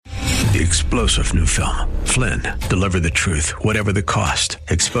The explosive new film, Flynn, deliver the truth, whatever the cost,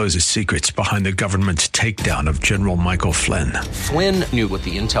 exposes secrets behind the government's takedown of General Michael Flynn. Flynn knew what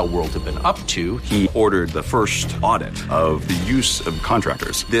the intel world had been up to. He ordered the first audit of the use of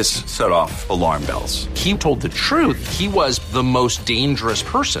contractors. This set off alarm bells. He told the truth. He was the most dangerous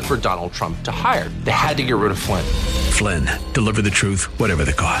person for Donald Trump to hire. They had to get rid of Flynn. Flynn, deliver the truth, whatever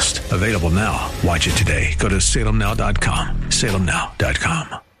the cost. Available now. Watch it today. Go to salemnow.com.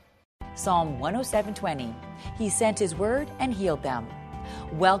 salemnow.com. Psalm 107:20. He sent his word and healed them.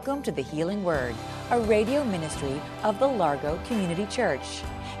 Welcome to the Healing Word, a radio ministry of the Largo Community Church.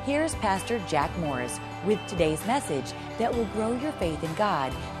 Here's Pastor Jack Morris with today's message that will grow your faith in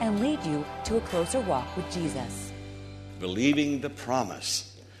God and lead you to a closer walk with Jesus. Believing the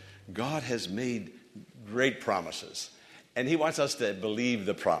promise. God has made great promises, and He wants us to believe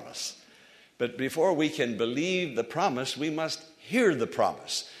the promise. But before we can believe the promise, we must hear the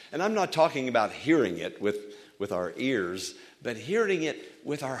promise. And I'm not talking about hearing it with our ears, but hearing it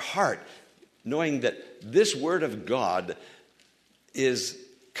with our heart, knowing that this Word of God is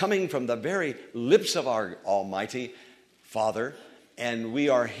coming from the very lips of our Almighty Father, and we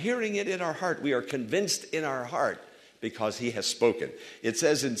are hearing it in our heart. We are convinced in our heart because He has spoken. It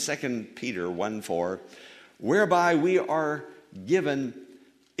says in 2 Peter 1:4, whereby we are given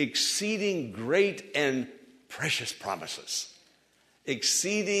exceeding great and precious promises.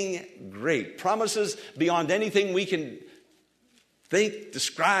 Exceeding great. Promises beyond anything we can think,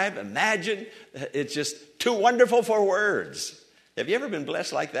 describe, imagine. It's just too wonderful for words. Have you ever been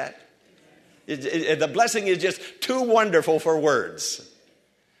blessed like that? The blessing is just too wonderful for words.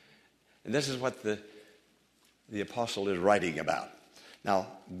 And this is what the apostle is writing about. Now,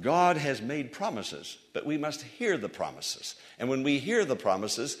 God has made promises, but we must hear the promises. And when we hear the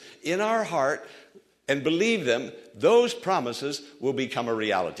promises in our heart and believe them, those promises will become a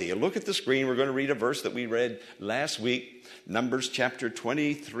reality. And look at the screen. We're going to read a verse that we read last week, Numbers chapter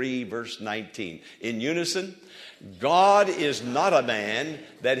 23, verse 19. In unison, God is not a man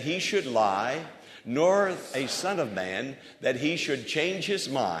that He should lie, nor a son of man that He should change His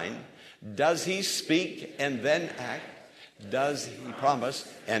mind. Does He speak and then act? Does He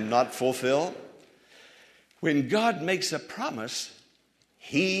promise and not fulfill? When God makes a promise,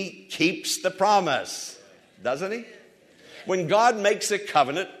 He keeps the promise, doesn't He? When God makes a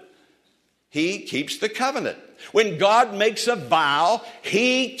covenant, He keeps the covenant. When God makes a vow,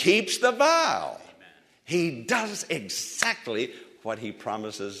 He keeps the vow. He does exactly what He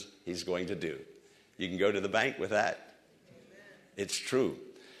promises He's going to do. You can go to the bank with that. It's true.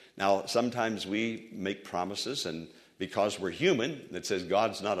 Now, sometimes we make promises, and because we're human, it says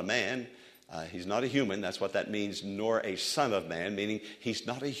God's not a man. He's not a human. That's what that means. Nor a son of man, meaning He's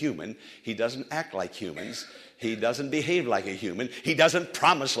not a human. He doesn't act like humans. He doesn't behave like a human. He doesn't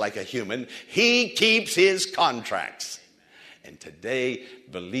promise like a human. He keeps His contracts. And today,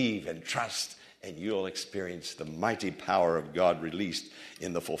 believe and trust, and you'll experience the mighty power of God released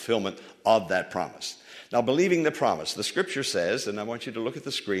in the fulfillment of that promise. Now, believing the promise, the scripture says, and I want you to look at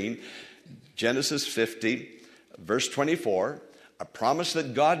the screen, Genesis 50, verse 24, a promise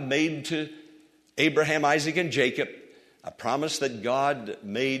that God made to Abraham, Isaac, and Jacob, a promise that God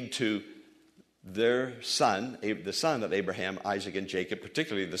made to their son, the son of Abraham, Isaac, and Jacob,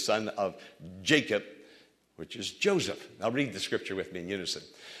 particularly the son of Jacob, which is Joseph. Now read the scripture with me in unison.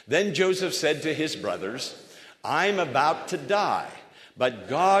 Then Joseph said to his brothers, I'm about to die, but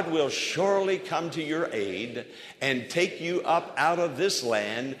God will surely come to your aid and take you up out of this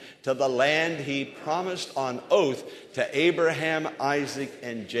land to the land He promised on oath to Abraham, Isaac,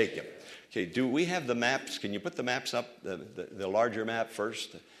 and Jacob. Okay, do we have the maps? Can you put the maps up, the larger map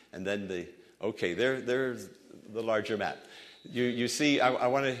first, and then there's the larger map. You see, I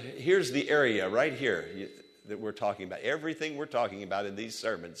want to, here's the area right here that we're talking about. Everything we're talking about in these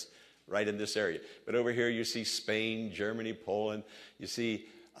sermons, right in this area. But over here you see Spain, Germany, Poland. You see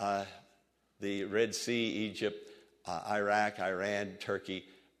the Red Sea, Egypt, Iraq, Iran, Turkey.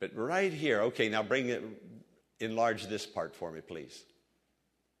 But right here, okay, now enlarge this part for me, please.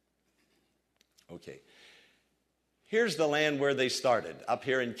 Okay. Here's the land where they started, up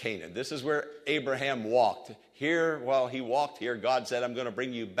here in Canaan. This is where Abraham walked. Here, while he walked here, God said, I'm going to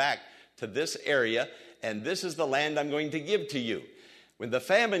bring you back to this area, and this is the land I'm going to give to you. When the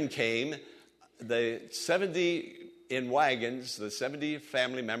famine came, the 70 in wagons, the 70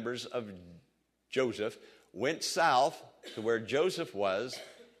 family members of Joseph, went south to where Joseph was,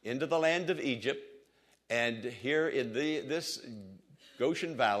 into the land of Egypt, and here in this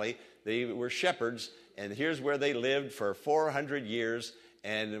Goshen Valley, they were shepherds, and here's where they lived for 400 years,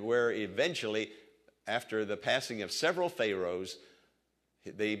 and where eventually, after the passing of several pharaohs,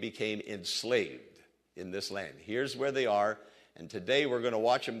 they became enslaved in this land. Here's where they are. And today we're going to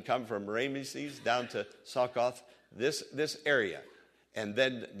watch them come from Ramesses down to Succoth, this area. And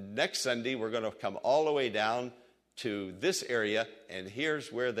then next Sunday we're going to come all the way down to this area. And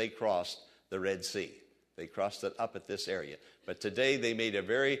here's where they crossed the Red Sea. They crossed it up at this area. But today they made a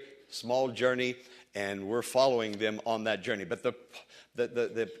very small journey, and we're following them on that journey. But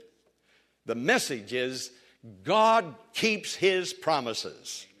the message is God keeps his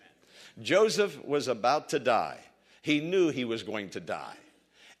promises. Joseph was about to die. He knew he was going to die.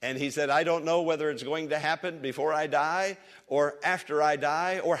 And he said, I don't know whether it's going to happen before I die or after I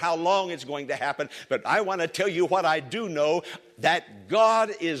die or how long it's going to happen. But I want to tell you what I do know, that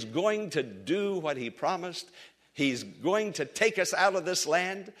God is going to do what he promised. He's going to take us out of this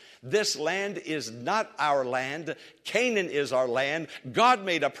land. This land is not our land. Canaan is our land. God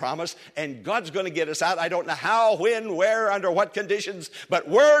made a promise, and God's going to get us out. I don't know how, when, where, under what conditions, but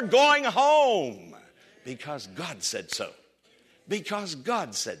we're going home because God said so. Because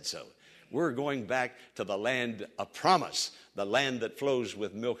God said so. We're going back to the land of promise, the land that flows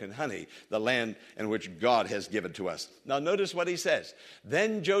with milk and honey, the land in which God has given to us. Now notice what he says.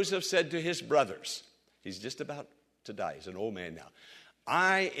 Then Joseph said to his brothers, he's just about to die. He's an old man now.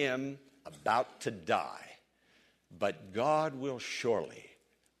 I am about to die, but God will surely,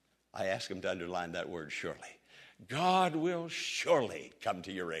 I ask him to underline that word surely, God will surely come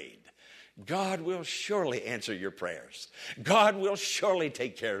to your aid. God will surely answer your prayers. God will surely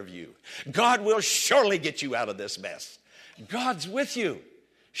take care of you. God will surely get you out of this mess. God's with you.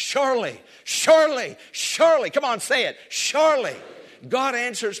 Surely, surely, surely. Come on, say it. Surely. God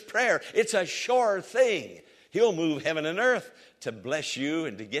answers prayer. It's a sure thing. He'll move heaven and earth to bless you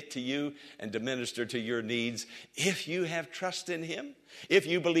and to get to you and to minister to your needs if you have trust in him, if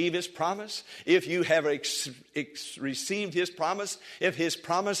you believe his promise, if you have received his promise, if his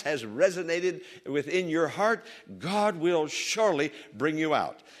promise has resonated within your heart, God will surely bring you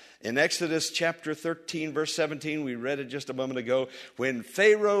out. In Exodus chapter 13, verse 17, we read it just a moment ago, when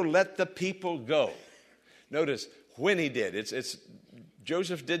Pharaoh let the people go. Notice when he did. It's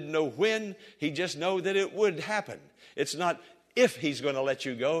Joseph didn't know when, he just knew that it would happen. It's not if he's going to let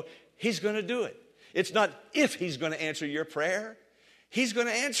you go, he's going to do it. It's not if he's going to answer your prayer, he's going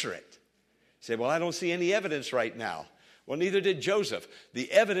to answer it. You say, well, I don't see any evidence right now. Well, neither did Joseph. The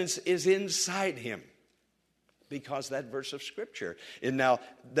evidence is inside him because that verse of Scripture, and now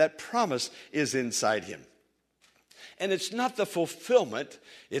that promise is inside him. And it's not the fulfillment,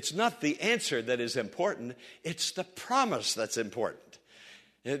 it's not the answer that is important, it's the promise that's important.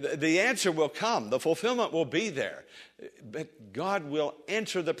 The answer will come. The fulfillment will be there. But God will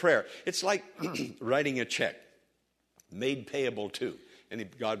answer the prayer. It's like writing a check, made payable to. And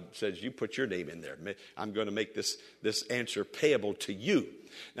God says, you put your name in there. I'm going to make this answer payable to you.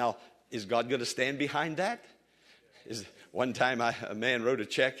 Now, is God going to stand behind that? One time a man wrote a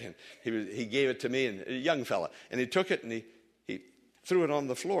check and he gave it to me, and a young fella. And he took it and he threw it on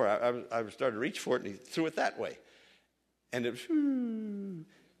the floor. I started to reach for it and he threw it that way. And it, and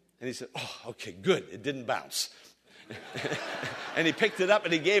he said, oh, okay, good. It didn't bounce. And he picked it up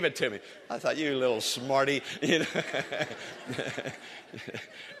and he gave it to me. I thought, you little smarty. You know.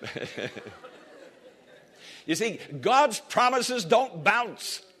 You see, God's promises don't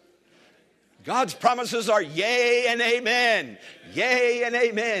bounce. God's promises are yea and amen. Yea and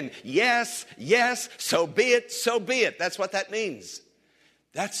amen. Yes, yes, so be it, so be it. That's what that means.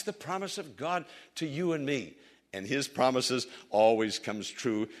 That's the promise of God to you and me. And his promises always comes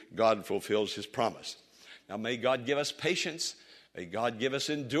true. God fulfills his promise. Now may God give us patience. May God give us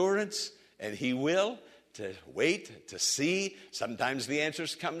endurance. And he will, to wait, to see. Sometimes the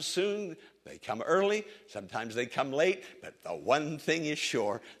answers come soon. They come early. Sometimes they come late. But the one thing is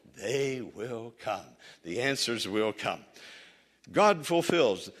sure, they will come. The answers will come. God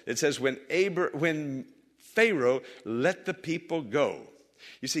fulfills. It says when Pharaoh let the people go.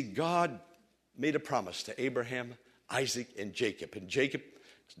 You see, God made a promise to Abraham, Isaac, and Jacob. And Jacob,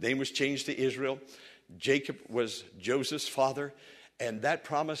 his name was changed to Israel. Jacob was Joseph's father. And that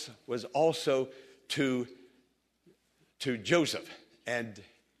promise was also to Joseph and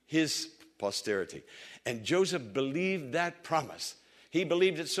his posterity. And Joseph believed that promise. He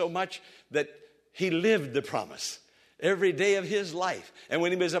believed it so much that he lived the promise every day of his life. And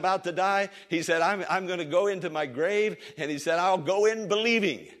when he was about to die, he said, I'm going to go into my grave. And he said, I'll go in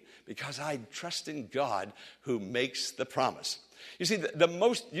believing, because I trust in God who makes the promise. You see,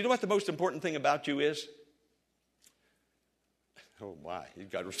 you know what the most important thing about you is? Oh my, you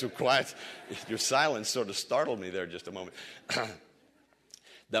got so quiet. Your silence sort of startled me there just a moment.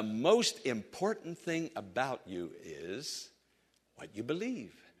 The most important thing about you is What you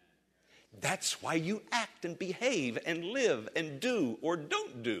believe. That's why you act and behave and live and do or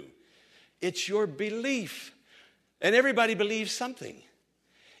don't do. It's your belief. And everybody believes something.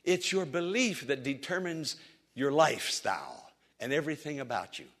 It's your belief that determines your lifestyle and everything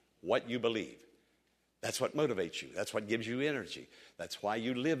about you, what you believe. That's what motivates you. That's what gives you energy. That's why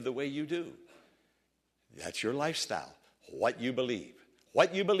you live the way you do. That's your lifestyle, what you believe.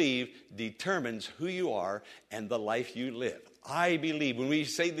 What you believe determines who you are and the life you live. I believe. When we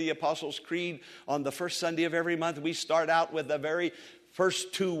say the Apostles' Creed on the first Sunday of every month, we start out with the very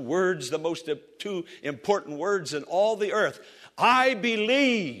first two words, the most two important words in all the earth. I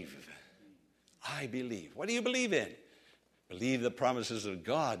believe. I believe. What do you believe in? Believe the promises of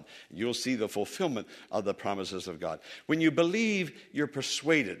God. You'll see the fulfillment of the promises of God. When you believe, you're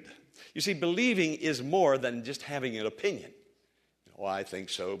persuaded. You see, believing is more than just having an opinion. Oh, I think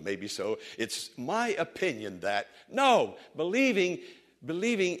so, maybe so. It's my opinion that. No, believing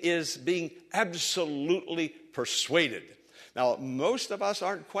is being absolutely persuaded. Now, most of us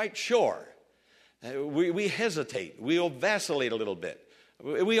aren't quite sure. We hesitate. We'll vacillate a little bit.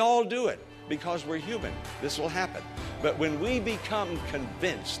 We all do it because we're human. This will happen. But when we become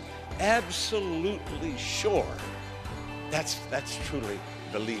convinced, absolutely sure, that's truly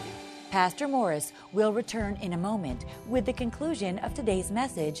believing. Pastor Morris will return in a moment with the conclusion of today's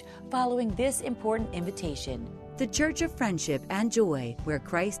message following this important invitation. The Church of Friendship and Joy, where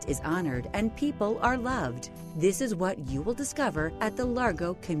Christ is honored and people are loved. This is what you will discover at the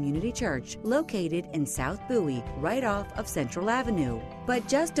Largo Community Church, located in South Bowie, right off of Central Avenue. But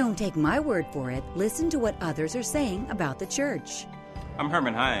just don't take my word for it. Listen to what others are saying about the church. I'm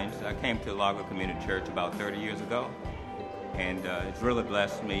Herman Hines. I came to Largo Community Church about 30 years ago. And it's really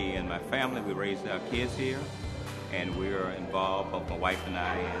blessed me and my family. We raised our kids here, and we're involved, both my wife and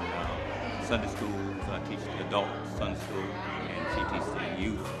I, in Sunday school. I teach adult Sunday school, and she teaches the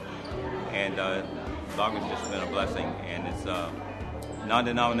youth. And Largo's just been a blessing, and it's a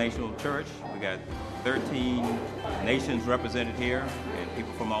non-denominational church. We got 13 nations represented here, and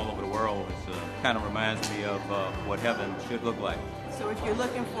people from all over the world. It kind of reminds me of what heaven should look like. So if you're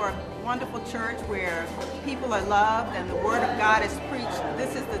looking for a wonderful church where people are loved and the Word of God is preached,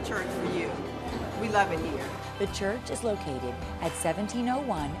 this is the church for you. We love it here. The church is located at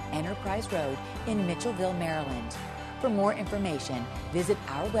 1701 Enterprise Road in Mitchellville, Maryland. For more information, visit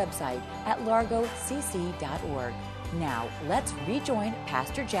our website at largocc.org. Now, let's rejoin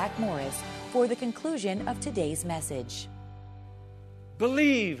Pastor Jack Morris for the conclusion of today's message.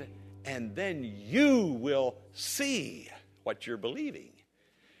 Believe, and then you will see what you're believing.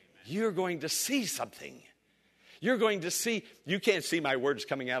 You're going to see something. You're going to see, you can't see my words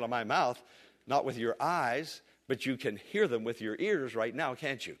coming out of my mouth, not with your eyes, but you can hear them with your ears right now,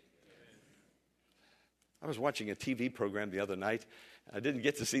 can't you? I was watching a TV program the other night. I didn't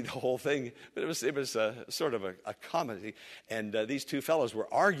get to see the whole thing, but it was sort of a comedy. And these two fellows were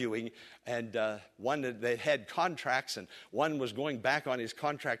arguing, and one, they had contracts, and one was going back on his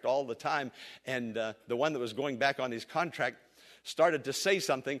contract all the time. And the one that was going back on his contract started to say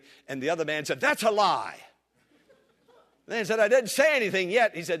something, and the other man said, "That's a lie." And then he said, "I didn't say anything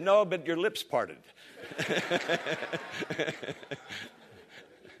yet." He said, "No, but your lips parted."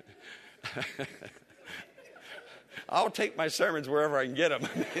 I'll take my sermons wherever I can get them.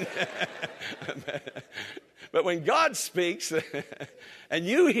 But when God speaks and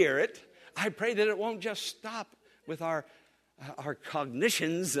you hear it, I pray that it won't just stop with our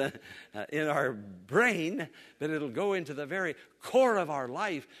cognitions in our brain, but it'll go into the very core of our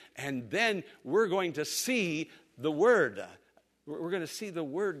life, and then we're going to see the Word. We're going to see the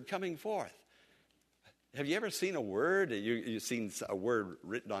Word coming forth. Have you ever seen a word? You've seen a word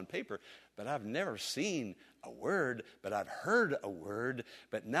written on paper, but I've never seen a word, but I've heard a word.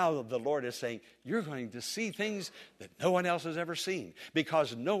 But now the Lord is saying, you're going to see things that no one else has ever seen,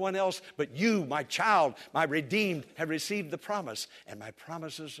 because no one else but you, my child, my redeemed, have received the promise, and my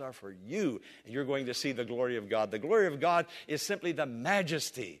promises are for you, and you're going to see the glory of God. The glory of God is simply the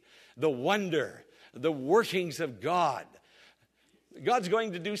majesty, the wonder, the workings of God. God's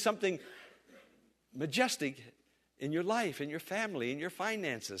going to do something majestic in your life, in your family, in your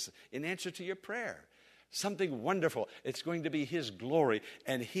finances, in answer to your prayer. Something wonderful. It's going to be His glory,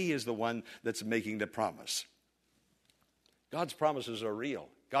 and He is the one that's making the promise. God's promises are real.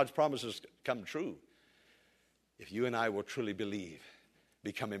 God's promises come true if you and I will truly believe,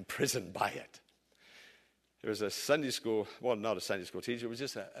 become imprisoned by it. There was a Sunday school, well, not a Sunday school teacher, it was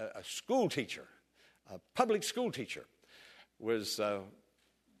just a school teacher, a public school teacher, was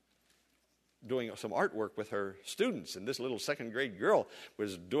doing some artwork with her students, and this little second grade girl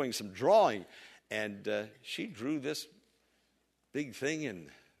was doing some drawing, and she drew this big thing and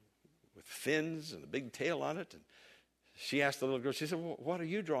with fins and a big tail on it. And she asked the little girl, she said, well, what are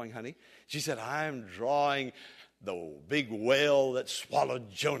you drawing, honey? She said, I'm drawing the big whale that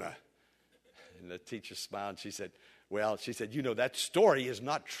swallowed Jonah. And the teacher smiled. She said, that story is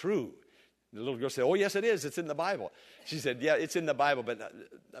not true. The little girl said, oh, yes, it is. It's in the Bible. She said, yeah, it's in the Bible.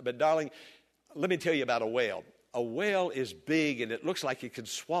 But darling, let me tell you about a whale. A whale is big, and it looks like it could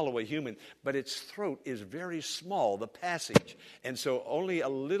swallow a human, but its throat is very small, the passage. And so only a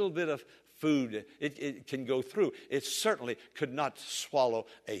little bit of food it can go through. It certainly could not swallow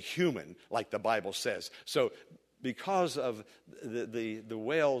a human, like the Bible says. So because of the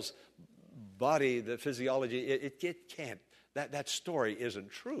whale's body, the physiology, it can't. That story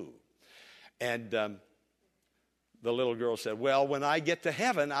isn't true. And the little girl said, well, when I get to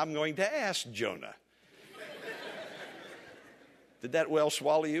heaven, I'm going to ask Jonah. Did that whale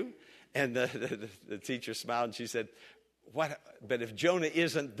swallow you? And the teacher smiled and she said, what? But if Jonah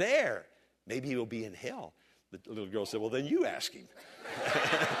isn't there, maybe he'll be in hell. The little girl said, well, then you ask him.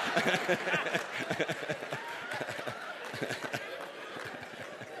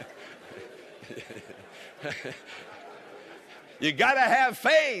 You got to have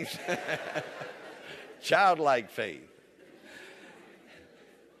faith. Childlike faith.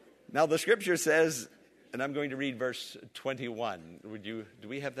 Now the scripture says, and I'm going to read verse 21. Do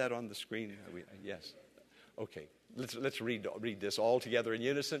we have that on the screen? Yes. Okay. Let's read this all together in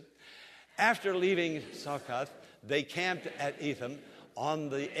unison. After leaving Succoth, they camped at Etham on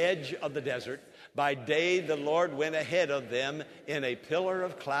the edge of the desert. By day, the Lord went ahead of them in a pillar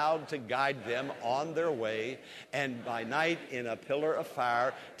of cloud to guide them on their way, and by night in a pillar of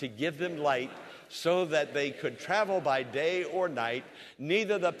fire to give them light, so that they could travel by day or night.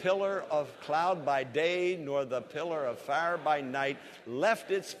 Neither the pillar of cloud by day nor the pillar of fire by night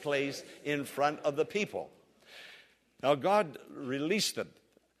left its place in front of the people. Now God released them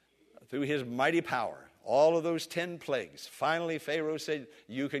through his mighty power. All of those 10 plagues. Finally, Pharaoh said,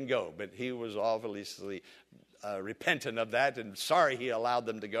 you can go. But he was obviously repentant of that and sorry he allowed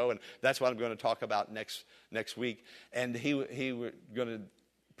them to go. And that's what I'm going to talk about next week. And he was going to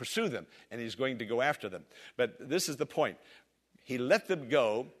pursue them, and he's going to go after them. But this is the point. He let them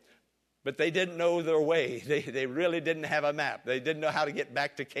go, but they didn't know their way. They really didn't have a map. They didn't know how to get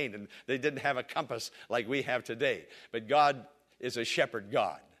back to Canaan. They didn't have a compass like we have today. But God is a shepherd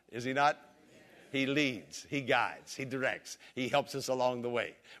God, is he not? He leads, he guides, he directs, he helps us along the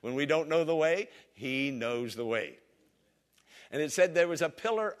way. When we don't know the way, he knows the way. And it said there was a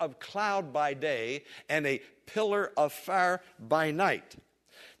pillar of cloud by day and a pillar of fire by night.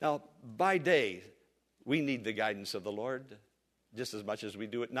 Now, by day, we need the guidance of the Lord just as much as we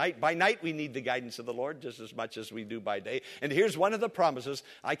do at night. By night, we need the guidance of the Lord just as much as we do by day. And here's one of the promises.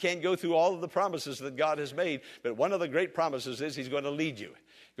 I can't go through all of the promises that God has made, but one of the great promises is he's going to lead you.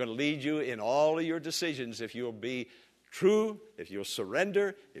 He's going to lead you in all of your decisions if you'll be true, if you'll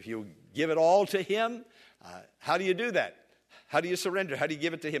surrender, if you'll give it all to him. How do you do that? How do you surrender? How do you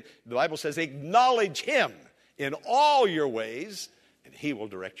give it to him? The Bible says, acknowledge him in all your ways, and he will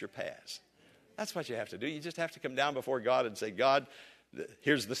direct your paths. That's what you have to do. You just have to come down before God and say, God,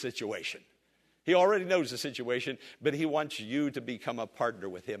 here's the situation. He already knows the situation, but he wants you to become a partner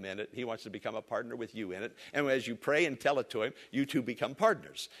with him in it. He wants to become a partner with you in it. And as you pray and tell it to him, you two become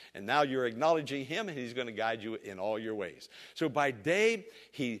partners. And now you're acknowledging him, and he's going to guide you in all your ways. So by day,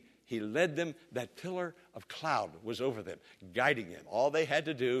 he led them. That pillar of cloud was over them, guiding them. All they had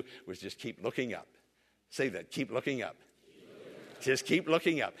to do was just keep looking up. Say that, keep looking up. Just keep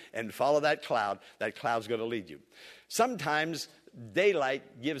looking up and follow that cloud. That cloud's going to lead you. Sometimes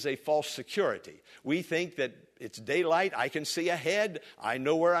daylight gives a false security. We think that it's daylight. I can see ahead. I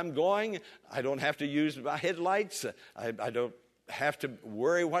know where I'm going. I don't have to use my headlights. I don't have to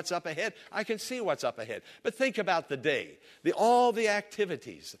worry what's up ahead. I can see what's up ahead. But think about the day, all the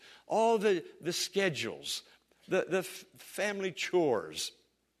activities, all the schedules, the family chores,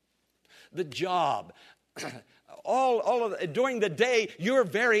 the job. All of during the day, you're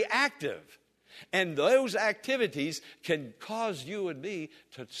very active. And those activities can cause you and me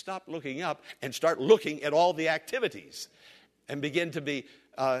to stop looking up and start looking at all the activities and begin to be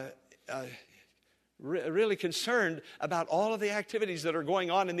really concerned about all of the activities that are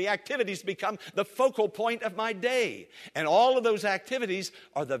going on. And the activities become the focal point of my day. And all of those activities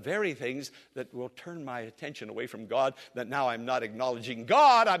are the very things that will turn my attention away from God, that now I'm not acknowledging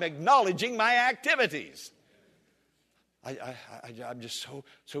God, I'm acknowledging my activities. I'm just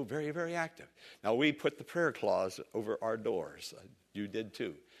so very, very active. Now, we put the prayer clause over our doors. You did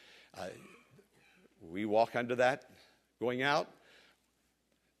too. We walk under that going out.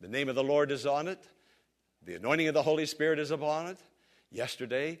 The name of the Lord is on it. The anointing of the Holy Spirit is upon it.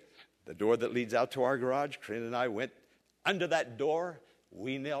 Yesterday, the door that leads out to our garage, Corinne and I went under that door.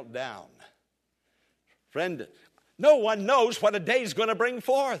 We knelt down. Friend, no one knows what a day is going to bring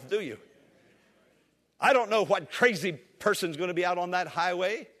forth, do you? I don't know what crazy person's going to be out on that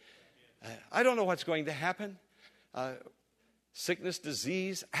highway. I don't know what's going to happen. Sickness,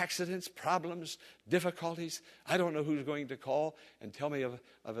 disease, accidents, problems, difficulties. I don't know who's going to call and tell me of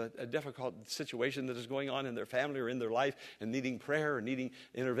a difficult situation that is going on in their family or in their life and needing prayer or needing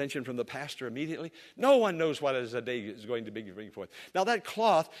intervention from the pastor immediately. No one knows what a day is going to bring forth. Now, that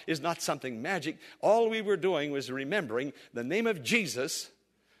cloth is not something magic. All we were doing was remembering the name of Jesus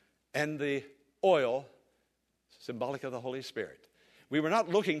and the oil, symbolic of the Holy Spirit. We were not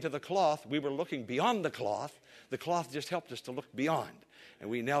looking to the cloth. We were looking beyond the cloth. The cloth just helped us to look beyond. And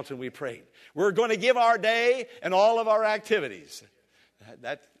we knelt and we prayed. We're going to give our day and all of our activities.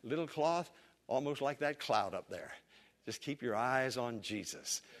 That little cloth, almost like that cloud up there. Just keep your eyes on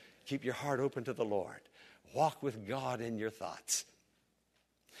Jesus. Keep your heart open to the Lord. Walk with God in your thoughts.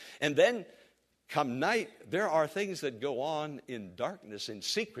 And then, come night, there are things that go on in darkness, in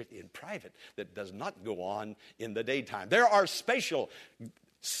secret, in private, that does not go on in the daytime. There are special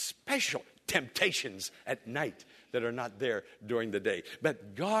temptations at night that are not there during the day.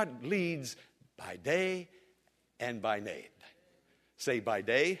 But God leads by day and by night. Say by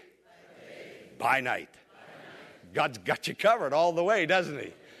day, by night. God's got you covered all the way, doesn't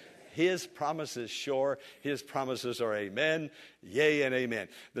he? His promise is sure. His promises are amen, yea, and amen.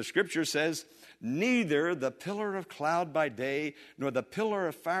 The scripture says, neither the pillar of cloud by day nor the pillar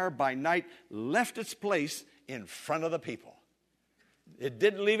of fire by night left its place in front of the people. It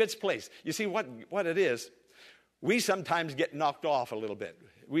didn't leave its place. You see what it is? We sometimes get knocked off a little bit.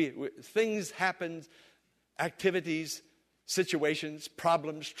 Things happen, activities, situations,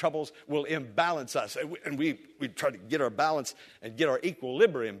 problems, troubles will imbalance us. And we try to get our balance and get our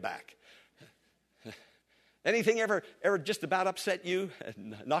equilibrium back. Anything ever just about upset you,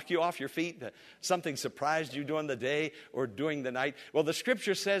 knock you off your feet? Something surprised you during the day or during the night? Well, the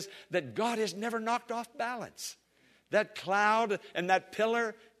scripture says that God is never knocked off balance. That cloud and that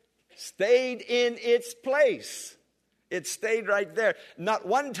pillar stayed in its place. It stayed right there. Not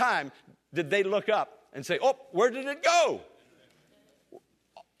one time did they look up and say, oh, where did it go?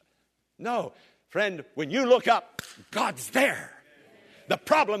 No, friend, when you look up, God's there. The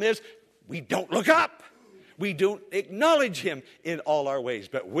problem is we don't look up. We don't acknowledge him in all our ways.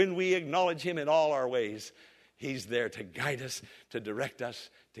 But when we acknowledge him in all our ways, he's there to guide us, to direct us,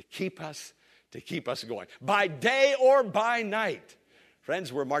 to keep us going. By day or by night.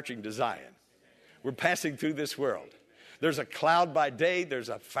 Friends, we're marching to Zion. We're passing through this world. There's a cloud by day. There's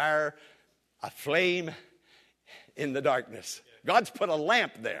a fire, a flame in the darkness. God's put a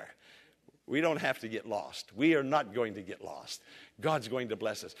lamp there. We don't have to get lost. We are not going to get lost. God's going to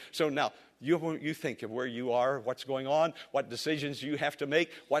bless us. So now, you think of where you are, what's going on, what decisions you have to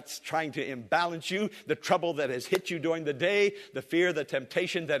make, what's trying to imbalance you, the trouble that has hit you during the day, the fear, the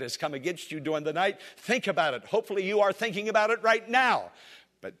temptation that has come against you during the night. Think about it. Hopefully you are thinking about it right now.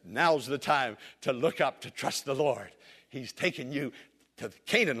 But now's the time to look up, to trust the Lord. He's taken you to the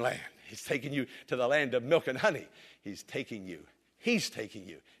Canaan land. He's taken you to the land of milk and honey. He's taking you. He's taking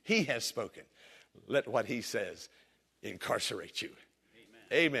you. He has spoken. Let what he says incarcerate you.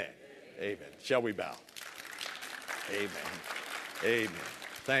 Amen. Amen. Amen. Shall we bow? Amen. Amen.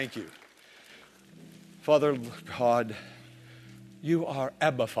 Thank you. Father God, you are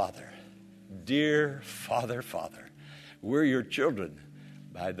Abba Father. Dear Father, Father. We're your children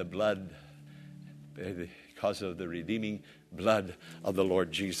by the blood, because of the redeeming blood of the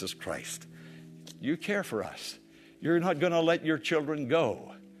Lord Jesus Christ. You care for us. You're not going to let your children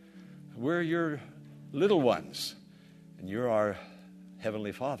go. We're your little ones, and you're our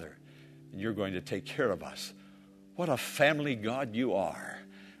Heavenly Father, and you're going to take care of us. What a family God you are.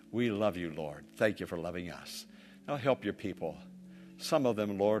 We love you, Lord. Thank you for loving us. Now help your people. Some of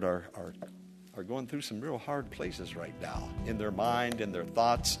them, Lord, are going through some real hard places right now, in their mind, in their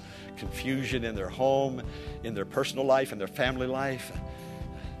thoughts, confusion in their home, in their personal life, in their family life,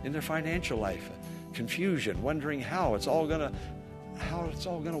 in their financial life. Confusion, wondering how it's all gonna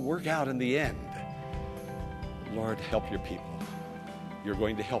work out in the end. Lord, help your people. You're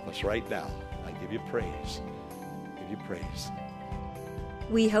going to help us right now. I give you praise. I give you praise.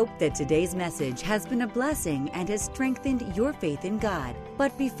 We hope that today's message has been a blessing and has strengthened your faith in God.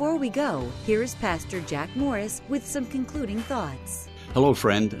 But before we go, here is Pastor Jack Morris with some concluding thoughts. Hello,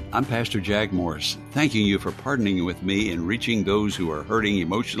 friend. I'm Pastor Jack Morris, thanking you for partnering with me in reaching those who are hurting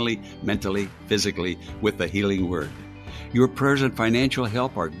emotionally, mentally, physically with the healing word. Your prayers and financial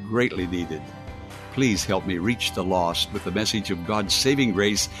help are greatly needed. Please help me reach the lost with the message of God's saving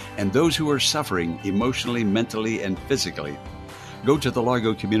grace and those who are suffering emotionally, mentally, and physically. Go to the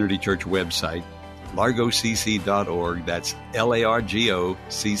Largo Community Church website, largocc.org, that's largocc.org,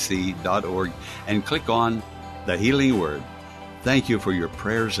 and click on The Healing Word. Thank you for your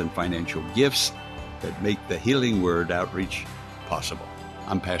prayers and financial gifts that make the Healing Word outreach possible.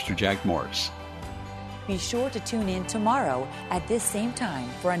 I'm Pastor Jack Morris. Be sure to tune in tomorrow at this same time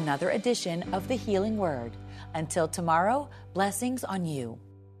for another edition of The Healing Word. Until tomorrow, blessings on you.